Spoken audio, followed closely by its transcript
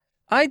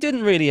I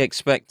didn't really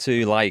expect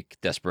to like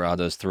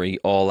Desperados 3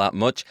 all that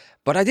much,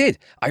 but I did.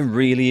 I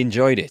really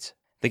enjoyed it.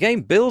 The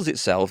game bills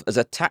itself as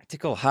a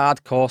tactical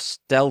hardcore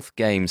stealth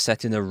game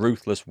set in a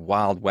ruthless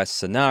Wild West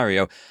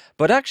scenario,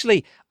 but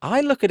actually,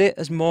 I look at it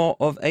as more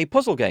of a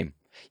puzzle game.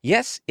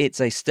 Yes,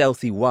 it's a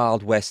stealthy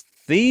Wild West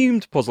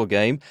themed puzzle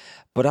game,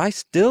 but I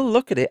still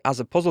look at it as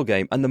a puzzle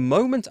game, and the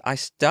moment I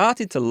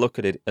started to look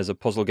at it as a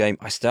puzzle game,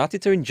 I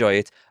started to enjoy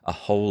it a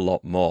whole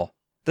lot more.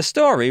 The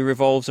story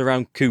revolves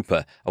around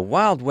Cooper, a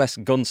Wild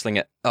West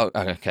gunslinger. Oh,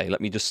 okay,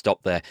 let me just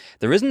stop there.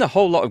 There isn't a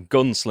whole lot of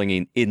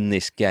gunslinging in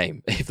this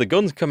game. If the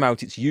guns come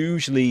out, it's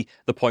usually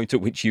the point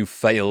at which you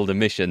failed a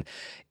mission.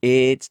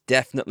 It's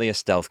definitely a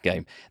stealth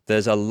game.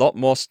 There's a lot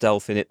more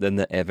stealth in it than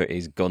there ever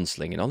is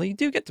gunslinging, although you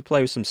do get to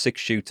play with some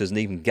six-shooters and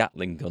even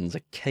Gatling guns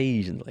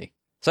occasionally.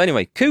 So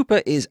anyway,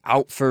 Cooper is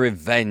out for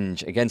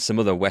revenge against some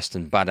other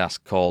Western badass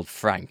called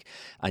Frank,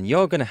 and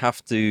you're going to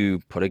have to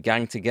put a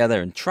gang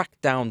together and track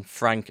down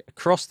Frank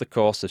across the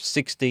course of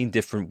 16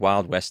 different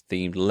Wild West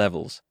themed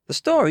levels. The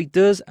story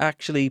does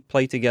actually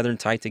play together and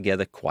tie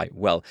together quite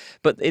well,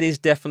 but it is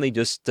definitely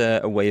just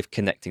a way of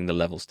connecting the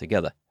levels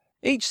together.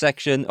 Each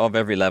section of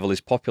every level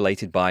is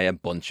populated by a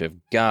bunch of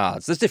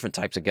guards. There's different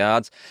types of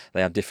guards.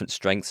 They have different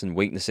strengths and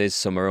weaknesses.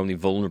 Some are only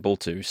vulnerable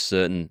to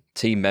certain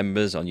team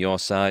members on your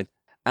side.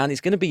 And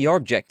it's going to be your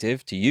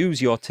objective to use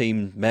your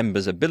team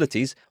members'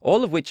 abilities,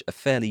 all of which are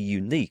fairly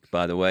unique,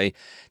 by the way,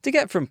 to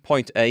get from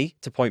point A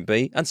to point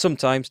B, and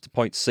sometimes to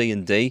point C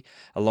and D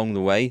along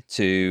the way,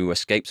 to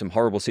escape some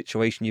horrible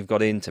situation you've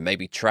got in, to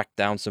maybe track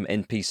down some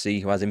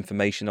NPC who has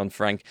information on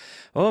Frank,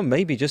 or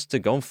maybe just to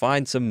go and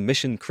find some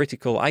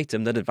mission-critical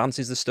item that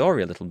advances the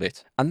story a little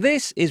bit. And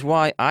this is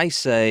why I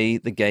say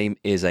the game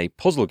is a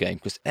puzzle game,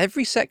 because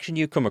every section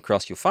you come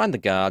across, you'll find the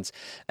guards,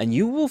 and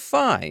you will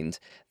find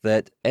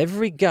that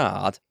every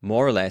guard,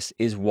 more or less,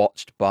 is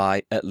watched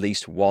by at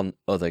least one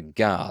other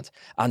guard,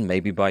 and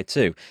maybe by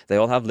two. They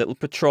all have little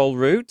patrol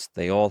routes,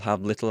 they all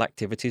have little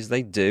activities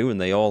they do, and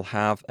they all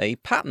have a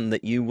pattern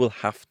that you will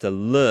have to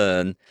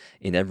learn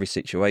in every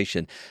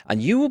situation.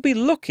 And you will be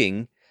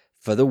looking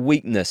for the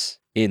weakness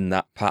in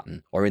that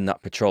pattern or in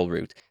that patrol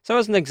route. So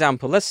as an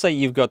example, let's say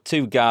you've got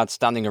two guards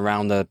standing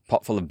around a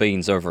pot full of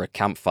beans over a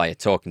campfire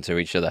talking to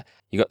each other.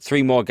 You've got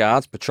three more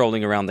guards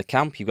patrolling around the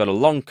camp. You've got a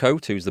long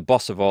coat who's the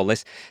boss of all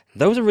this.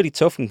 Those are really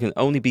tough and can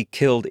only be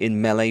killed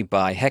in melee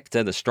by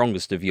Hector, the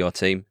strongest of your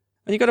team.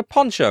 And you've got a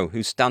poncho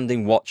who's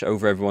standing watch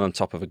over everyone on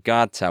top of a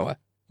guard tower.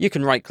 You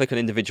can right-click on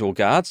individual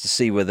guards to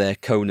see where their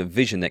cone of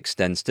vision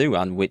extends to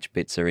and which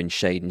bits are in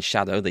shade and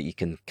shadow that you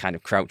can kind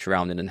of crouch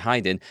around in and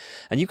hide in.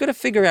 And you've got to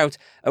figure out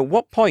at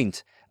what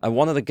point are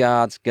one of the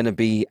guards going to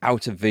be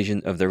out of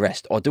vision of the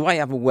rest? Or do I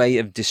have a way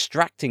of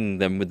distracting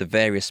them with the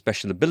various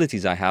special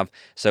abilities I have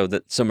so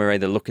that some are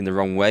either looking the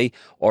wrong way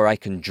or I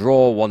can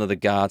draw one of the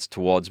guards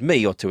towards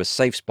me or to a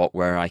safe spot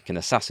where I can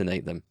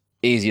assassinate them?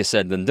 Easier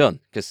said than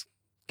done, because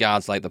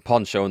guards like the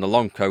poncho and the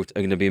long coat are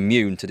going to be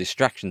immune to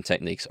distraction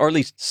techniques, or at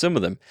least some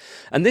of them.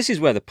 And this is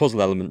where the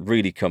puzzle element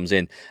really comes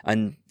in.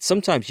 And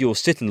sometimes you'll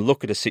sit and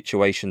look at a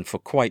situation for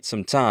quite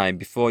some time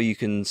before you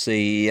can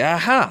see,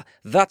 aha,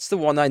 that's the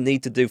one I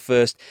need to do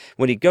first.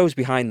 When he goes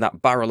behind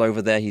that barrel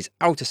over there, he's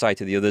out of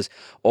sight of the others.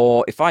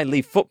 Or if I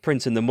leave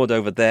footprints in the mud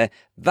over there,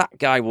 that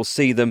guy will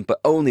see them, but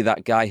only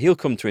that guy. He'll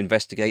come to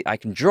investigate. I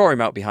can draw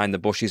him out behind the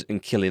bushes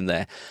and kill him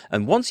there.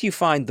 And once you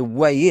find the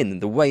way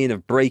in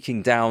of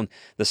breaking down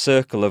the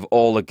circle of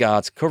all the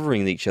guards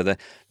covering each other,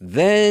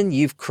 then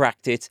you've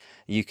cracked it.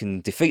 You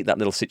can defeat that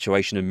little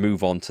situation and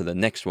move on to the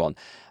next one.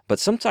 But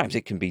sometimes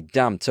it can be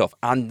damn tough,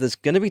 and there's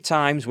going to be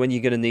times when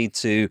you're going to need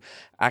to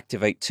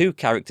activate two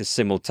characters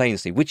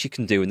simultaneously, which you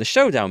can do in the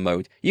showdown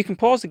mode. You can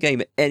pause the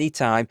game at any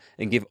time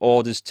and give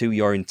orders to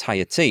your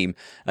entire team,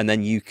 and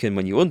then you can,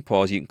 when you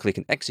unpause, you can click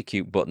an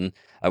execute button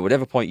at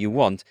whatever point you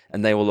want,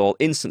 and they will all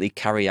instantly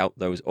carry out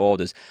those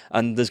orders.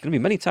 And there's going to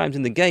be many times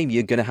in the game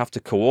you're going to have to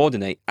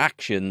coordinate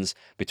actions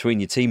between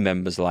your team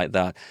members like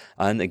that,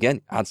 and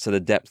again, adds to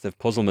the depth of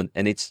puzzlement,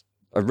 and it's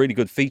a really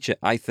good feature,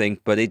 I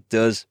think, but it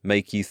does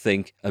make you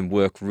think and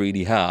work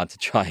really hard to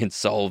try and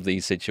solve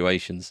these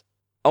situations.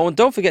 Oh, and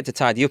don't forget to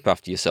tidy up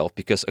after yourself,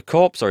 because a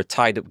corpse or a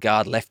tied-up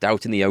guard left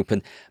out in the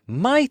open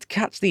might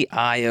catch the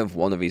eye of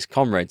one of his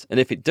comrades,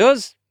 and if it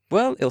does,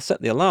 well, it'll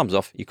set the alarms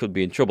off. You could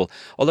be in trouble.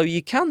 Although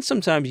you can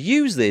sometimes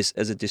use this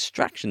as a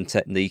distraction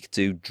technique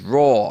to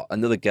draw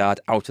another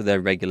guard out of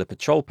their regular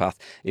patrol path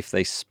if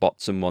they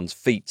spot someone's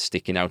feet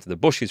sticking out of the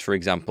bushes, for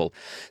example.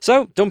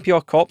 So dump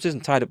your corpses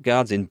and tied up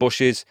guards in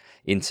bushes,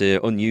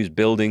 into unused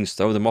buildings,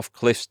 throw them off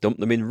cliffs, dump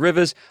them in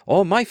rivers,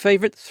 or my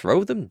favourite,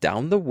 throw them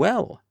down the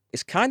well.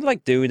 It's kind of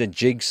like doing a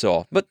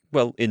jigsaw, but,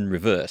 well, in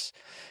reverse.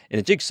 In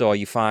a jigsaw,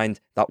 you find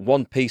that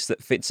one piece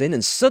that fits in,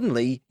 and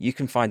suddenly you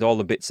can find all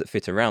the bits that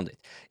fit around it.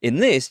 In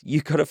this,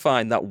 you've got to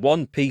find that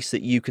one piece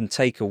that you can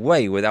take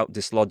away without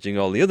dislodging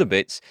all the other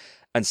bits,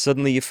 and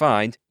suddenly you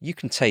find you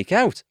can take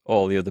out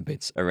all the other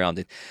bits around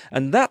it.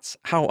 And that's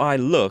how I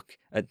look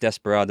at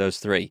Desperados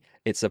 3.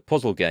 It's a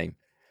puzzle game.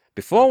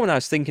 Before, when I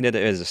was thinking of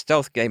it as a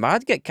stealth game,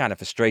 I'd get kind of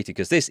frustrated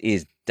because this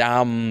is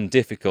damn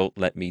difficult,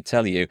 let me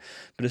tell you.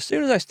 But as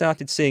soon as I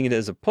started seeing it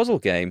as a puzzle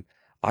game,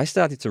 I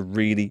started to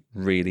really,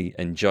 really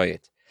enjoy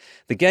it.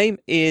 The game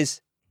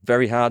is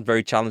very hard,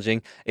 very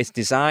challenging. It's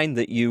designed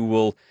that you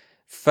will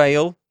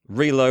fail,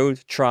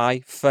 reload,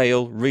 try,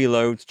 fail,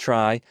 reload,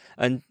 try,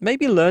 and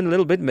maybe learn a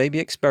little bit, maybe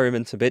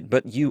experiment a bit,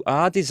 but you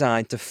are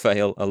designed to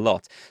fail a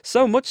lot.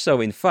 So much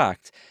so, in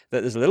fact,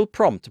 that there's a little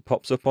prompt that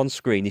pops up on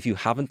screen if you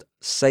haven't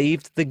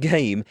saved the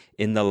game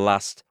in the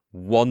last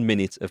 1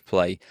 minute of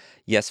play.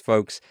 Yes,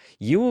 folks,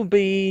 you will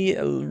be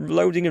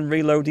loading and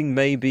reloading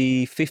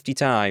maybe 50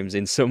 times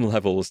in some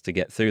levels to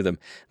get through them.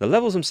 The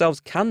levels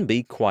themselves can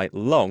be quite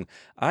long.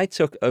 I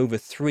took over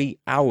 3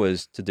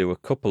 hours to do a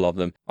couple of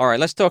them. All right,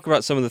 let's talk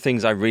about some of the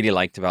things I really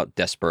liked about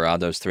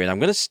Desperados 3, and I'm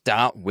going to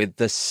start with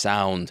the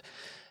sound.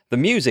 The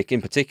music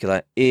in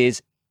particular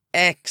is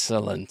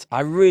excellent.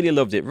 I really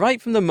loved it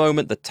right from the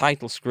moment the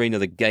title screen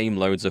of the game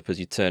loads up as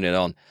you turn it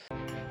on.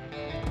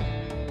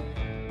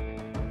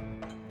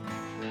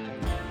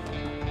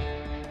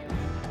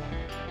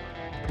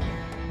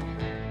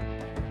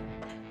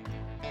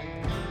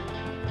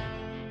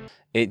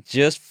 It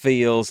just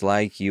feels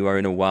like you are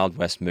in a Wild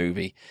West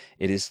movie.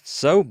 It is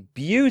so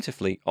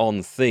beautifully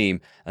on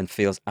theme and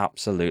feels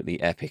absolutely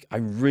epic. I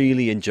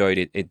really enjoyed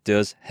it. It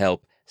does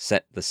help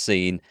set the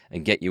scene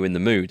and get you in the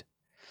mood.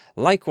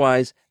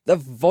 Likewise, the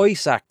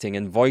voice acting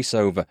and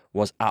voiceover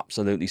was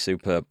absolutely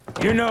superb.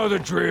 You know the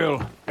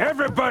drill.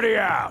 Everybody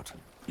out.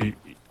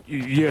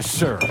 Yes,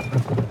 sir.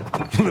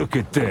 Look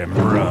at them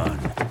run.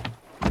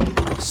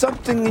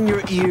 Something in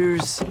your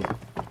ears?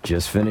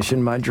 Just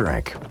finishing my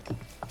drink.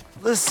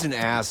 Listen,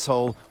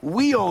 asshole,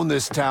 we own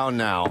this town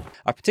now.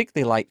 I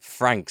particularly like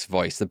Frank's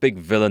voice, the big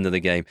villain of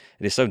the game.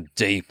 It is so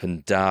deep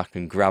and dark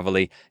and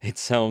gravelly. It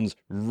sounds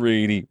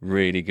really,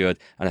 really good,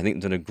 and I think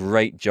they've done a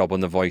great job on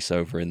the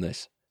voiceover in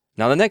this.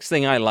 Now, the next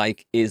thing I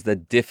like is the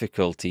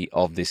difficulty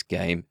of this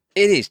game.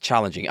 It is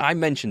challenging. I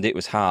mentioned it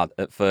was hard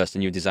at first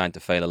and you're designed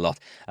to fail a lot,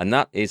 and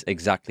that is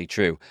exactly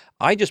true.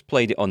 I just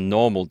played it on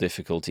normal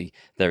difficulty.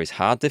 There is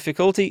hard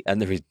difficulty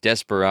and there is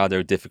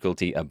Desperado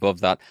difficulty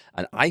above that,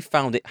 and I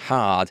found it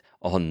hard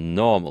on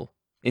normal.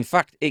 In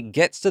fact, it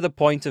gets to the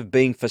point of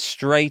being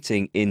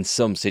frustrating in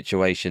some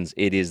situations.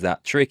 It is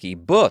that tricky.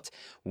 But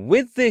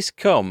with this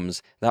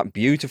comes that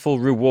beautiful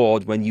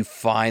reward when you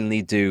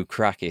finally do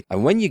crack it.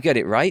 And when you get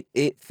it right,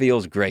 it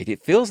feels great.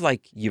 It feels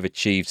like you've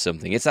achieved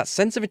something. It's that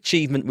sense of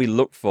achievement we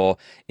look for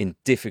in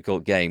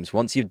difficult games.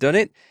 Once you've done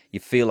it, you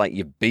feel like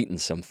you've beaten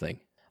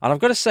something. And I've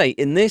got to say,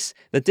 in this,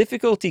 the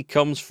difficulty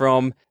comes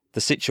from the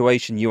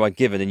situation you are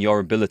given and your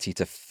ability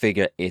to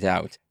figure it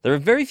out. There are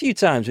very few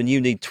times when you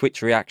need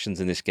twitch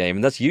reactions in this game,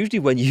 and that's usually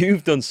when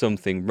you've done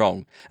something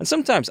wrong. And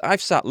sometimes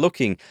I've sat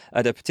looking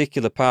at a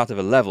particular part of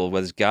a level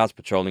where there's guards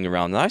patrolling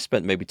around, and I've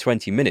spent maybe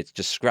 20 minutes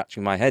just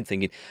scratching my head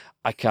thinking,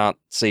 I can't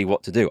see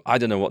what to do. I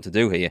don't know what to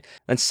do here.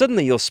 And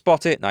suddenly you'll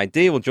spot it, an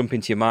idea will jump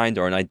into your mind,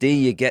 or an idea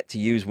you get to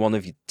use one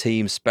of your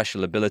team's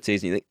special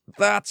abilities, and you think,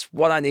 that's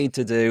what I need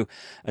to do.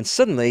 And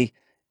suddenly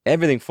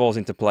everything falls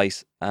into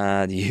place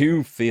and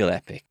you feel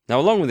epic. Now,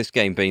 along with this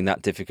game being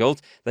that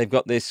difficult, they've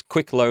got this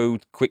quick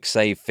load, quick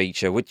save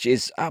feature, which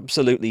is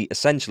absolutely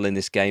essential in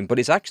this game, but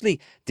it's actually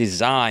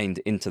designed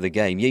into the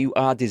game. You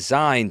are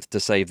designed to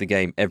save the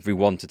game every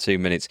 1 to 2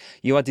 minutes.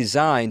 You are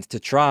designed to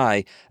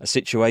try a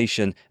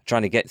situation,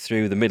 trying to get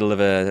through the middle of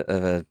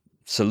a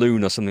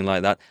saloon or something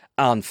like that,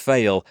 and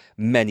fail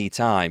many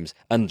times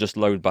and just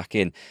load back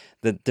in.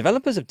 The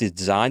developers have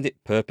designed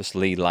it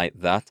purposely like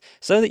that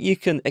so that you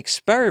can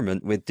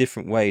experiment with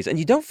different ways and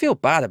you don't feel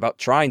bad about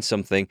trying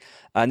something,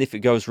 and if it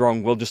goes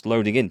wrong, well, just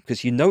loading in,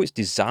 because you know it's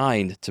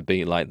designed to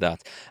be like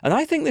that. And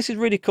I think this is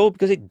really cool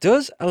because it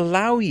does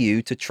allow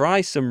you to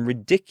try some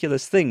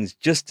ridiculous things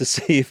just to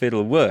see if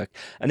it'll work,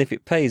 and if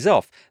it pays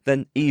off,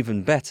 then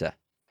even better.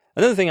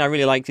 Another thing I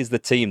really liked is the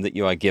team that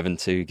you are given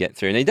to get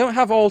through. And you don't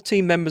have all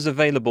team members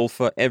available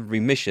for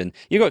every mission.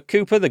 You've got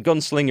Cooper, the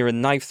gunslinger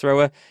and knife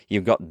thrower.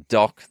 You've got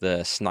Doc,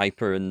 the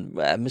sniper and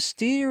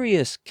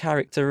mysterious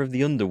character of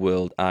the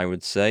underworld, I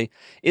would say.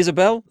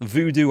 Isabel,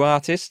 voodoo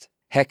artist.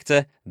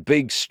 Hector,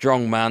 big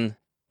strong man.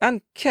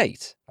 And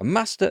Kate, a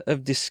master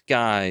of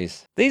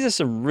disguise. These are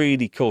some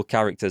really cool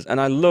characters, and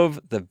I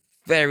love the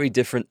very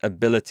different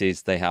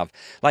abilities they have.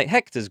 Like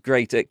Hector's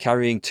great at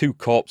carrying 2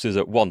 corpses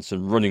at once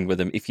and running with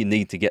them if you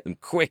need to get them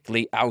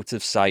quickly out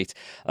of sight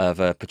of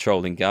a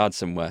patrolling guard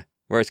somewhere.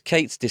 Whereas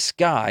Kate's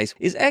disguise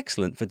is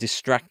excellent for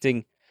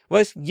distracting.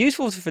 Well, it's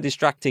useful for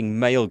distracting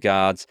male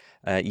guards,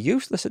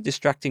 useless at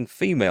distracting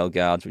female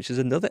guards, which is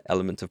another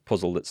element of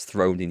puzzle that's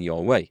thrown in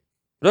your way.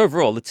 But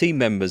overall, the team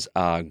members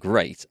are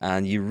great,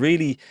 and you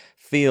really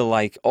feel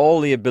like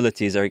all the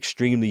abilities are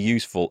extremely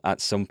useful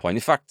at some point.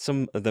 In fact,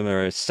 some of them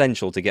are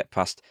essential to get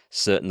past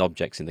certain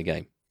objects in the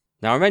game.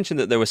 Now, I mentioned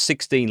that there were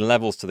 16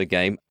 levels to the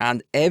game,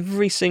 and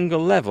every single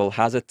level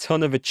has a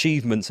ton of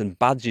achievements and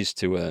badges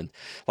to earn.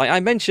 Like I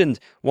mentioned,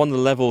 one of the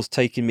levels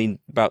taking me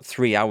about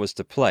 3 hours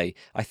to play.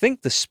 I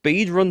think the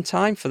speed run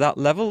time for that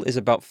level is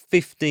about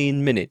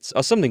 15 minutes,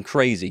 or something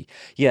crazy.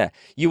 Yeah,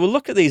 you will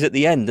look at these at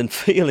the end and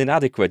feel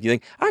inadequate. You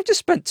think, I've just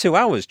spent 2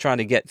 hours trying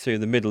to get through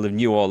the middle of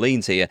New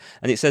Orleans here,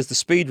 and it says the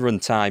speed run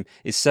time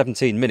is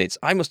 17 minutes.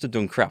 I must have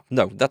done crap.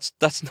 No, that's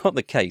not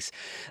the case.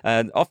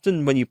 And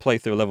often when you play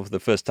through a level for the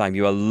first time,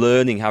 you are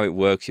learning how it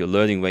works, you're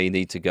learning where you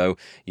need to go,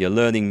 you're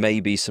learning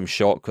maybe some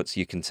shortcuts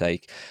you can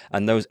take,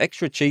 and those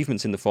extra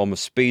achievements in the form of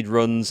speed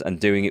runs and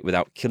doing it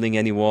without killing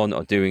anyone,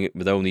 or doing it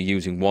with only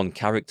using one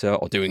character,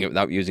 or doing it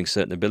without using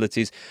certain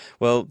abilities,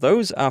 well,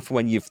 those are for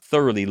when you've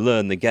thoroughly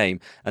learned the game,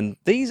 and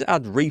these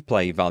add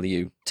replay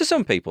value to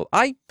some people.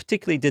 I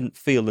particularly didn't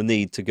feel the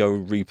need to go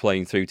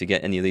replaying through to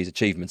get any of these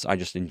achievements. I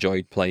just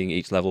enjoyed playing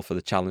each level for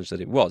the challenge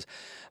that it was.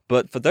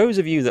 But for those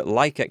of you that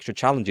like extra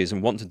challenges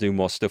and want to do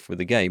more stuff with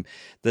the game,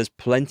 there's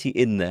plenty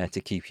in there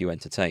to keep you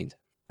entertained.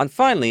 And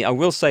finally, I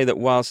will say that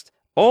whilst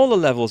all the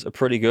levels are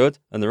pretty good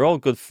and they're all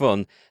good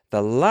fun,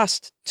 the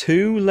last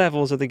 2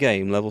 levels of the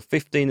game, level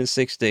 15 and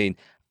 16,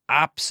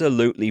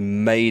 absolutely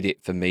made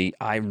it for me.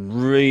 I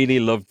really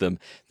loved them.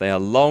 They are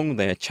long,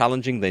 they are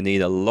challenging, they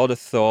need a lot of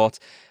thought,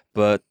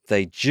 but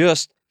they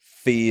just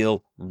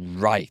feel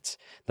right.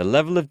 The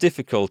level of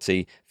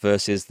difficulty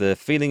versus the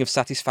feeling of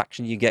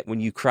satisfaction you get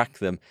when you crack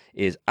them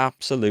is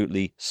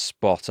absolutely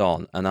spot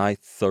on, and I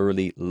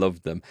thoroughly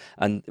loved them.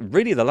 And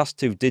really, the last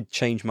 2 did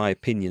change my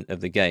opinion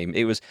of the game.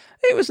 It was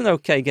an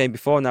okay game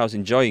before, and I was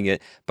enjoying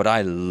it, but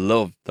I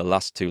loved the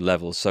last 2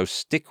 levels, so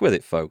stick with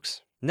it,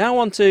 folks. Now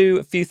on to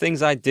a few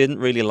things I didn't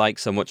really like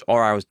so much,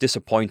 or I was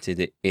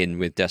disappointed in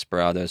with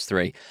Desperados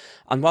 3.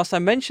 And whilst I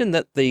mentioned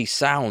that the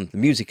sound, the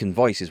music and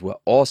voices were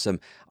awesome,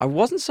 I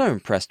wasn't so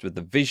impressed with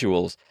the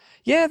visuals.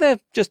 Yeah, they're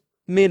just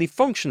merely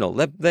functional.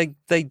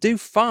 They do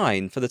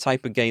fine for the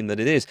type of game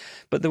that it is,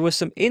 but there were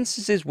some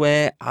instances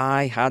where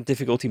I had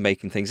difficulty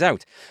making things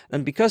out.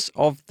 And because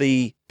of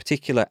the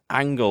particular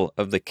angle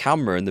of the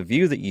camera and the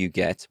view that you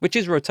get, which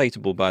is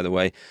rotatable by the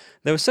way,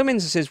 there were some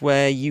instances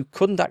where you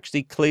couldn't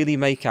actually clearly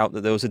make out that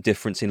there was a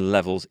difference in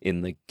levels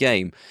in the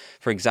game.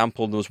 For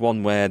example, there was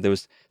one where there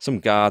was some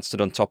guards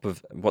stood on top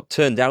of what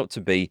turned out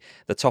to be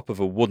the top of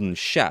a wooden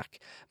shack,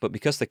 but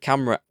because the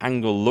camera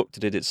angle looked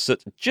at it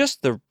at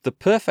just the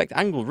perfect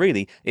angle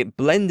really, it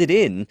blended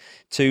in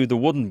to the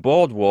wooden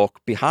boardwalk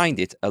behind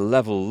it a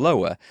level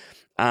lower,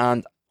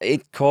 and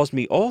it caused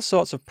me all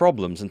sorts of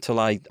problems until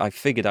I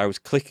figured I was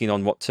clicking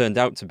on what turned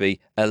out to be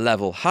a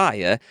level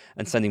higher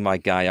and sending my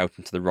guy out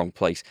into the wrong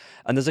place.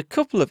 And there's a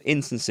couple of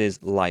instances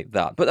like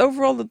that. But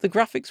overall, the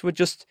graphics were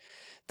just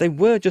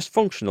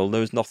functional. There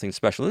was nothing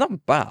special. They're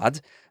not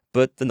bad,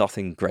 but they're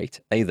nothing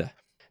great either.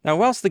 Now,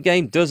 whilst the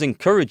game does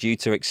encourage you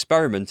to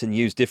experiment and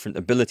use different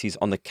abilities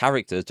on the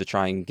characters to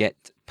try and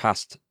get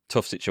past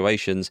tough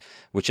situations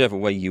whichever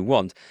way you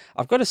want,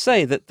 I've got to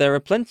say that there are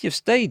plenty of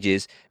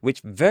stages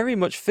which very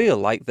much feel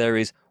like there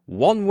is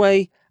one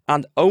way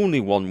and only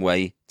one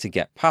way to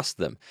get past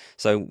them.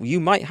 So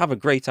you might have a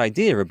great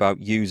idea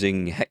about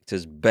using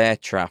Hector's bear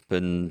trap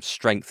and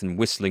strength and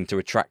whistling to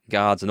attract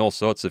guards and all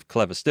sorts of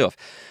clever stuff,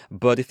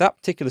 but if that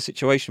particular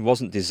situation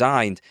wasn't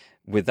designed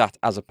with that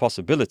as a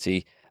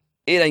possibility,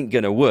 it ain't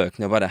going to work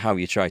no matter how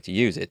you try to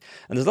use it.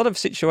 And there's a lot of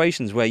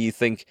situations where you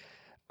think,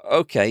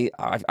 okay,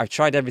 I've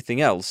tried everything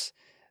else,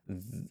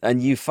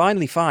 and you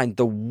finally find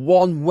the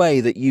one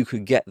way that you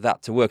could get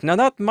that to work. Now,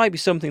 that might be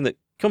something that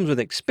comes with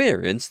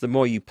experience. The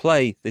more you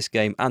play this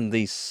game and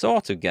these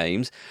sort of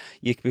games,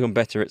 you can become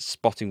better at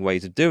spotting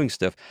ways of doing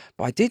stuff.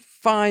 But I did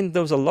find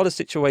there was a lot of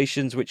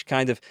situations which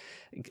kind of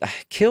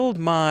killed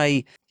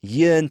my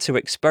yearn to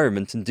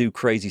experiment and do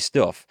crazy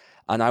stuff.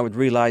 And I would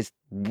realise,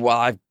 well,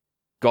 I've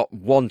got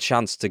one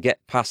chance to get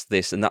past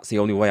this, and that's the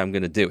only way I'm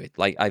going to do it.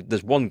 Like,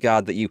 there's one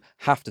guard that you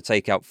have to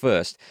take out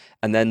first,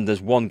 and then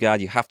there's one guard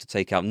you have to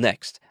take out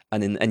next,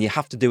 and you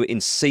have to do it in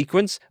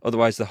sequence,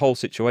 otherwise the whole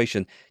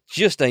situation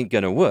just ain't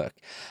going to work.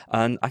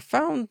 And I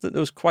found that there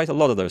was quite a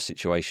lot of those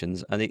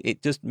situations, and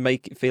it just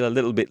make it feel a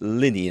little bit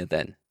linear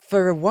then.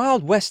 For a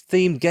Wild West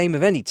themed game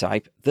of any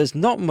type, there's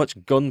not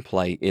much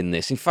gunplay in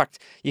this. In fact,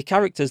 your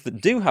characters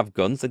that do have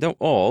guns, they don't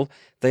all,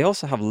 they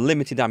also have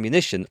limited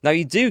ammunition. Now,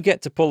 you do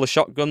get to pull the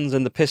shotguns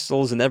and the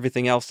pistols and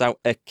everything else out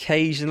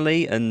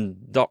occasionally,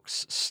 and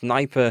Doc's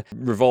sniper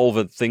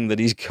revolver thing that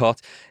he's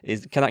got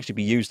can actually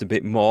be used a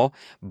bit more,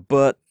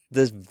 but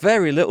there's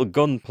very little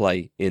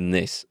gunplay in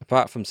this,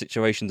 apart from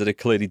situations that are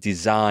clearly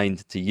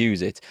designed to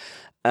use it.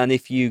 And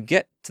if you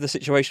get to the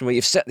situation where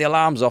you've set the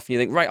alarms off and you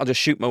think, right, I'll just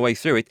shoot my way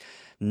through it,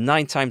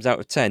 9 times out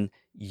of 10,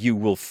 you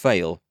will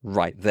fail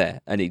right there,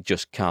 and it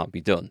just can't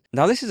be done.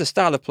 Now, this is a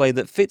style of play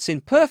that fits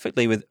in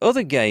perfectly with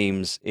other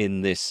games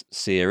in this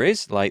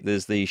series, like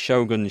there's the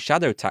Shogun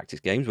Shadow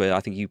Tactics games, where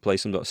I think you play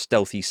some sort of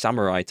stealthy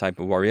samurai type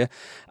of warrior,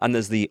 and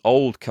there's the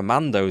old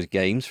Commandos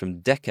games from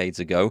decades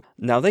ago.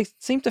 Now, they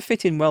seem to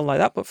fit in well like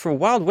that, but for a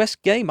Wild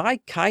West game, I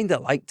kind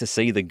of like to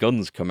see the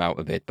guns come out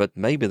a bit, but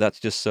maybe that's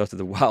just sort of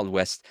the Wild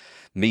West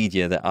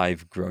media that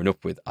I've grown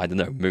up with. I don't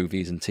know,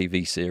 movies and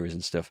TV series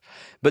and stuff.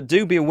 But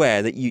do be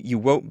aware that you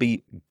won't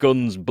be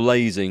guns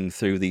blazing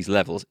through these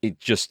levels. It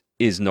just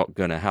is not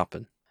going to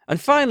happen.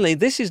 And finally,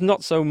 this is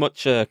not so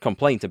much a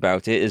complaint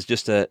about it as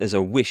just as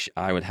a wish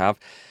I would have.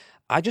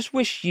 I just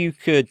wish you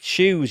could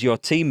choose your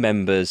team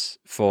members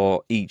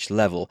for each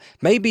level,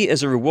 maybe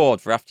as a reward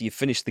for after you've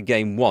finished the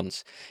game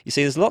once. You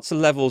see, there's lots of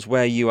levels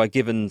where you are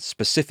given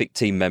specific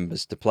team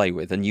members to play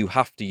with, and you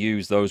have to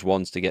use those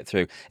ones to get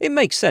through. It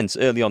makes sense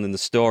early on in the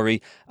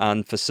story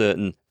and for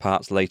certain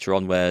parts later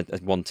on where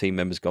one team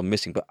member's gone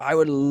missing, but I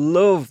would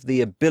love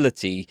the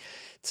ability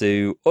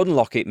to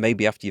unlock it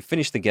maybe after you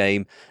finish the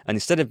game, and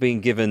instead of being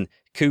given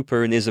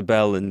Cooper and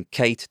Isabel and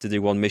Kate to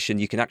do one mission,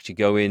 you can actually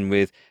go in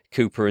with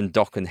Cooper and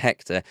Doc and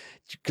Hector,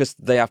 because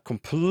they have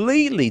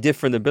completely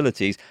different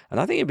abilities, and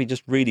I think it'd be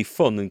just really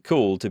fun and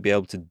cool to be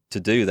able to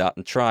do that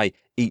and try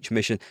each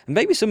mission. And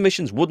maybe some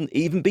missions wouldn't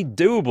even be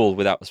doable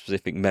without a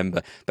specific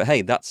member, but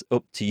hey, that's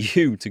up to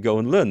you to go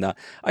and learn that.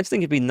 I just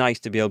think it'd be nice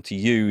to be able to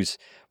use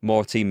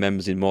more team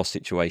members in more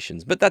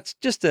situations, but that's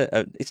just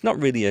it's not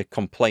really a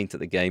complaint at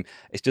the game.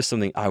 It's just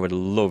something I would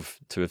love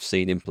to have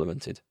seen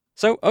implemented.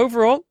 So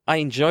overall, I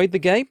enjoyed the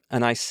game,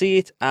 and I see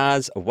it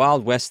as a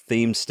Wild West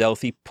themed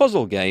stealthy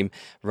puzzle game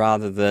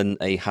rather than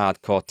a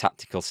hardcore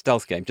tactical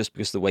stealth game, just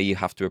because of the way you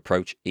have to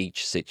approach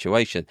each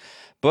situation.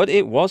 But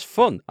it was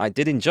fun. I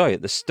did enjoy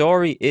it. The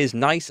story is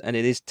nice, and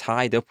it is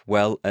tied up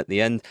well at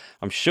the end.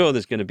 I'm sure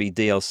there's going to be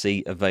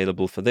DLC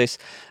available for this.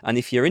 And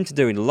if you're into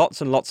doing lots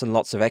and lots and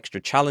lots of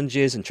extra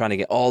challenges and trying to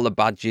get all the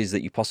badges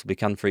that you possibly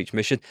can for each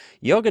mission,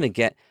 you're going to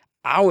get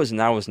hours and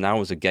hours and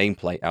hours of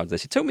gameplay out of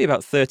this. It took me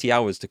about 30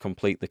 hours to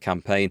complete the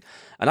campaign,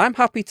 and I'm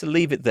happy to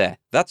leave it there.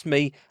 That's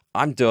me.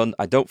 I'm done.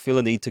 I don't feel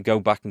a need to go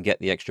back and get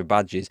the extra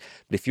badges.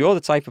 But if you're the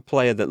type of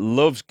player that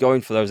loves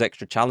going for those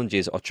extra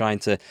challenges or trying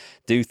to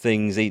do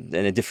things in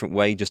a different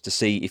way just to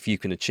see if you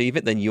can achieve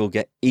it, then you'll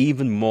get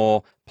even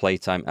more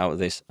playtime out of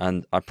this.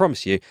 And I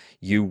promise you,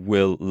 you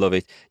will love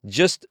it.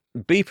 Just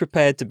be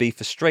prepared to be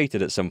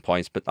frustrated at some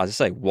points. But as I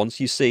say, once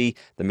you see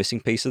the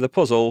missing piece of the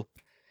puzzle,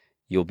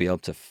 you'll be able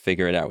to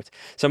figure it out.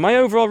 So my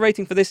overall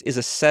rating for this is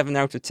a 7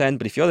 out of 10,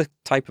 but if you're the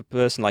type of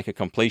person like a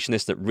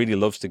completionist that really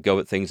loves to go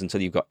at things until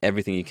you've got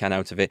everything you can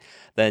out of it,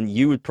 then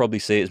you would probably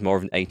see it as more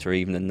of an 8 or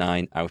even a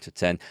 9 out of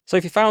 10. So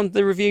if you found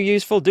the review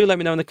useful, do let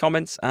me know in the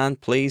comments, and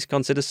please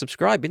consider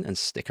subscribing and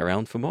stick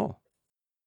around for more.